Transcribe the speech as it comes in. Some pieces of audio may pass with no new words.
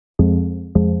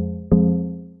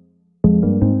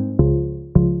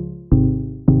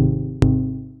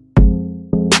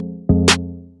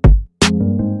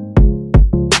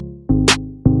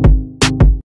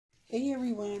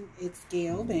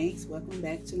Gail Banks. Welcome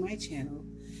back to my channel.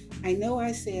 I know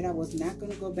I said I was not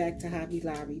going to go back to Hobby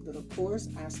Lobby, but of course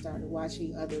I started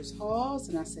watching others' hauls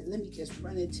and I said, let me just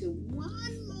run into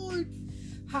one more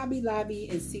Hobby Lobby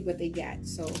and see what they got.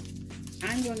 So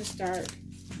I'm going to start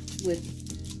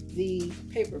with the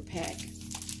paper pack.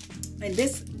 And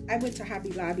this, I went to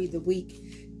Hobby Lobby the week,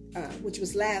 which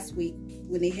was last week,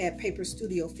 when they had Paper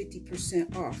Studio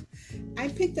 50% off. I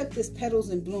picked up this Petals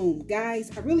and Bloom. Guys,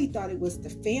 I really thought it was the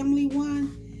family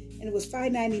one, and it was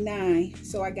 $5.99,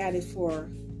 so I got it for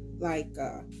like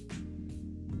 $3,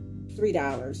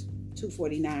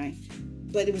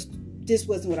 $2.49. But this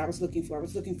wasn't what I was looking for. I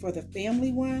was looking for the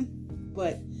family one,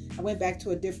 but I went back to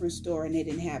a different store and they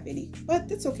didn't have any. But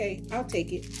that's okay. I'll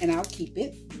take it and I'll keep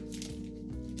it.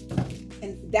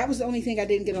 And that was the only thing I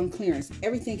didn't get on clearance.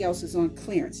 Everything else is on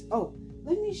clearance. Oh,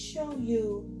 let me show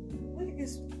you.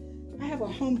 I have a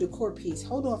home decor piece.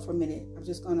 Hold on for a minute. I'm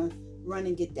just gonna run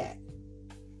and get that.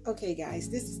 Okay, guys,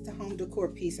 this is the home decor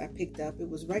piece I picked up. It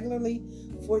was regularly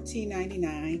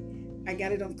 $14.99. I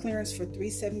got it on clearance for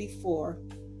 $3.74.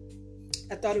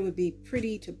 I thought it would be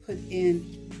pretty to put in.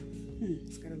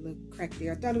 It's got a little crack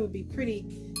there. I thought it would be pretty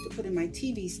to put in my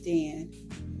TV stand.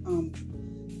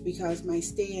 Because my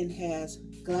stand has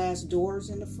glass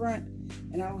doors in the front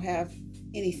and I don't have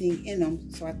anything in them,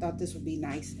 so I thought this would be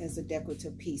nice as a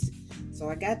decorative piece. So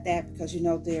I got that because, you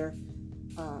know, their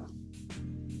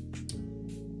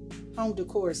home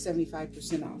decor is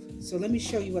 75% off. So let me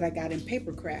show you what I got in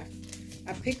paper craft.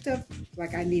 I picked up,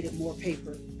 like I needed more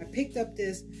paper, I picked up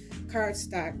this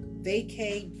cardstock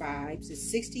Vacay Vibes. It's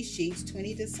 60 sheets,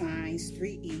 20 designs,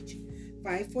 3 each,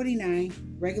 $5.49,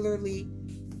 regularly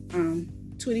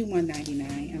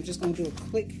 $21.99. I'm just going to do a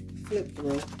quick flip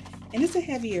through. And it's a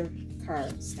heavier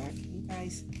cardstock. You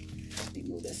guys, let me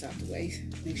move this out the way.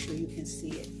 Make sure you can see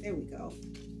it. There we go.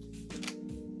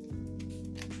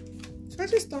 So I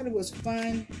just thought it was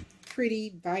fun,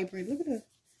 pretty, vibrant. Look at the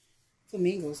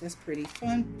flamingos. That's pretty.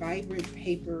 Fun, vibrant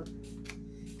paper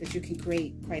that you can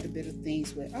create quite a bit of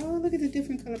things with. Oh, look at the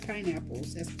different color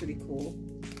pineapples. That's pretty cool.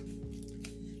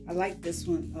 I like this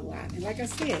one a lot, and like I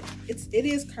said, it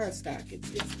is cardstock.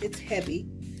 It's heavy.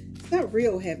 It's not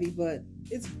real heavy, but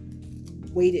it's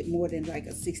weighted more than like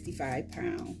a 65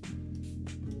 pound.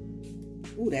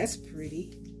 Ooh, that's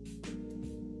pretty.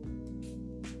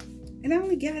 And I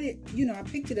only got it, you know, I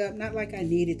picked it up not like I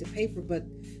needed the paper, but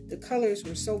the colors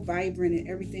were so vibrant and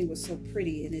everything was so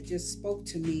pretty, and it just spoke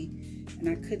to me, and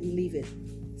I couldn't leave it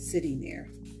sitting there.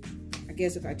 I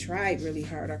guess if I tried really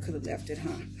hard, I could have left it,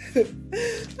 huh?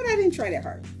 But I didn't try that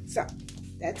hard. So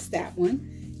that's that one.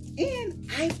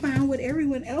 And I found what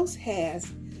everyone else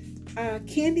has,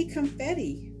 candy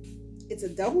confetti. It's a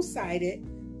double-sided,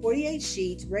 48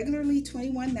 sheets, regularly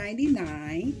 $21.99. Let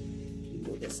me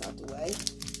move this out the way.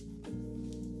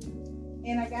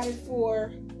 And I got it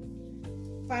for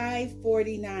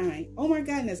 $5.49. Oh my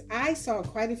goodness, I saw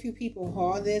quite a few people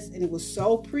haul this, and it was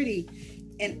so pretty.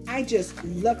 And I just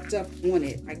lucked up on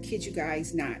it. I kid you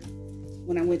guys not.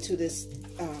 When I went to this,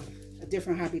 a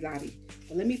different Hobby Lobby.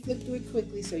 But let me flip through it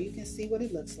quickly so you can see what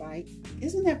it looks like.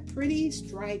 Isn't that pretty?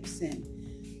 Stripes and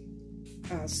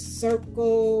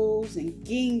circles and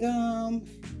gingham.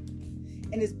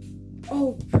 And it's,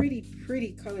 oh, pretty,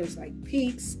 pretty colors like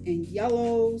pinks and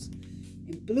yellows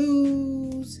and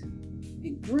blues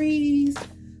and greens.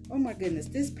 Oh my goodness,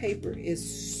 this paper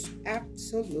is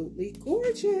absolutely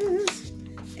gorgeous.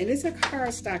 And it's a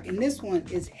cardstock, and this one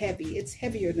is heavy. It's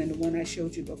heavier than the one I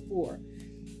showed you before.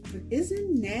 But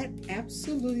isn't that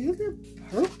absolutely, look at the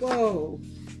purple.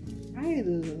 I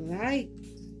like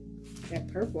that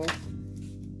purple.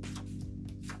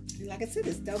 And like I said,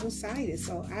 it's double-sided,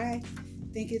 so I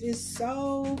think it is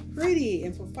so pretty.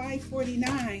 And for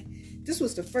 $5.49, this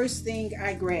was the first thing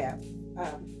I grabbed.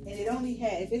 And it only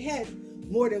had, if it had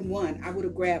more than one, I would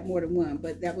have grabbed more than one,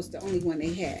 but that was the only one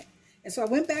they had. And so I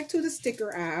went back to the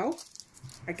sticker aisle.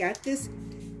 I got this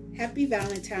Happy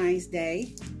Valentine's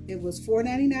Day. It was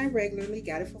 $4.99 regularly.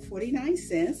 Got it for 49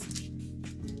 cents.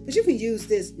 But you can use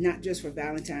this not just for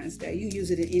Valentine's Day. You can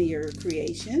use it in any of your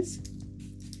creations.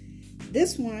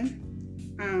 This one,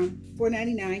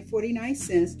 $4.99, 49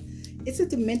 cents. It's a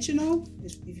dimensional,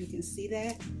 if you can see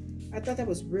that. I thought that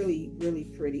was really, really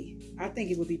pretty. I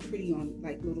think it would be pretty on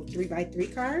like little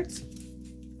 3x3 cards.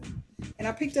 And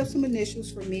I picked up some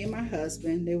initials for me and my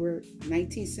husband. They were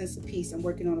 19 cents a piece. I'm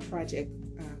working on a project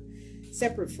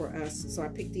separate for us, so I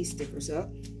picked these stickers up.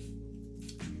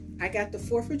 I got the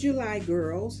 4th of July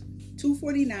girls,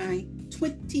 $2.49,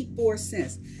 24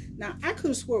 cents. Now, I could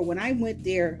have swore when I went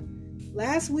there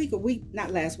last week, week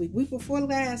before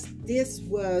last, this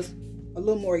was a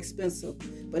little more expensive,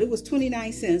 but it was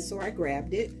 29 cents, so I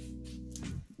grabbed it.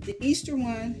 The Easter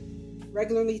one,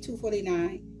 regularly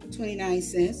 $2.49, 29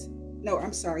 cents. No,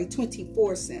 I'm sorry,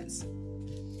 24 cents.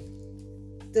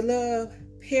 The little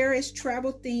Paris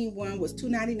travel theme one was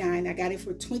 $2.99. I got it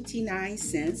for 29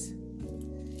 cents.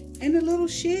 And the little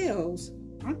shells,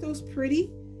 aren't those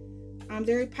pretty?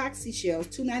 They're epoxy shells,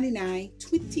 $2.99,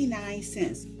 29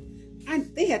 cents.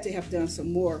 They had to have done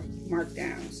some more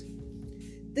markdowns.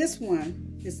 This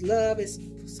one is love. It's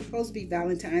supposed to be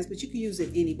Valentine's, but you can use it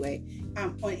anyway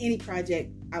on any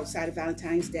project outside of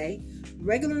Valentine's Day.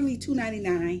 Regularly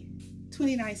 $2.99,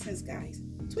 29 cents, guys.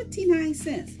 29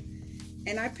 cents.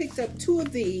 And I picked up 2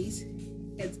 of these,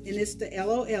 and it's the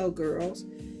LOL girls.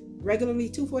 Regularly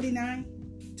 $2.49,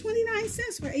 29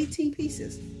 cents for 18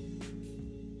 pieces.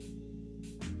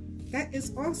 That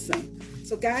is awesome.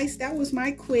 So guys, that was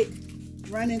my quick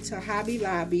run into Hobby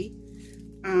Lobby.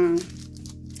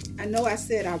 I know I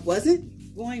said I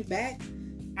wasn't going back.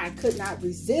 I could not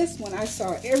resist when I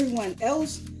saw everyone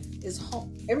else's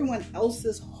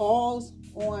hauls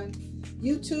on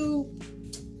YouTube.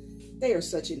 They are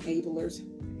such enablers.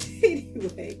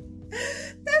 Anyway,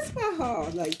 that's my haul.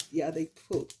 Like, yeah, they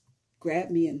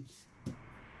grabbed me and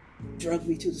drug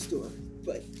me to the store.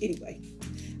 But anyway,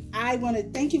 I want to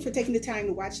thank you for taking the time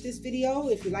to watch this video.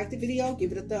 If you like the video,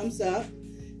 give it a thumbs up.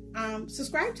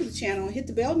 Subscribe to the channel and hit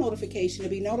the bell notification to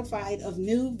be notified of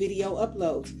new video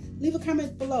uploads. Leave a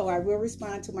comment below. I will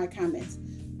respond to my comments.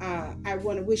 I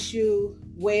want to wish you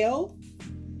well.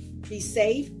 Be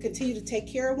safe. Continue to take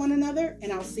care of one another.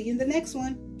 And I'll see you in the next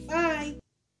one. Bye.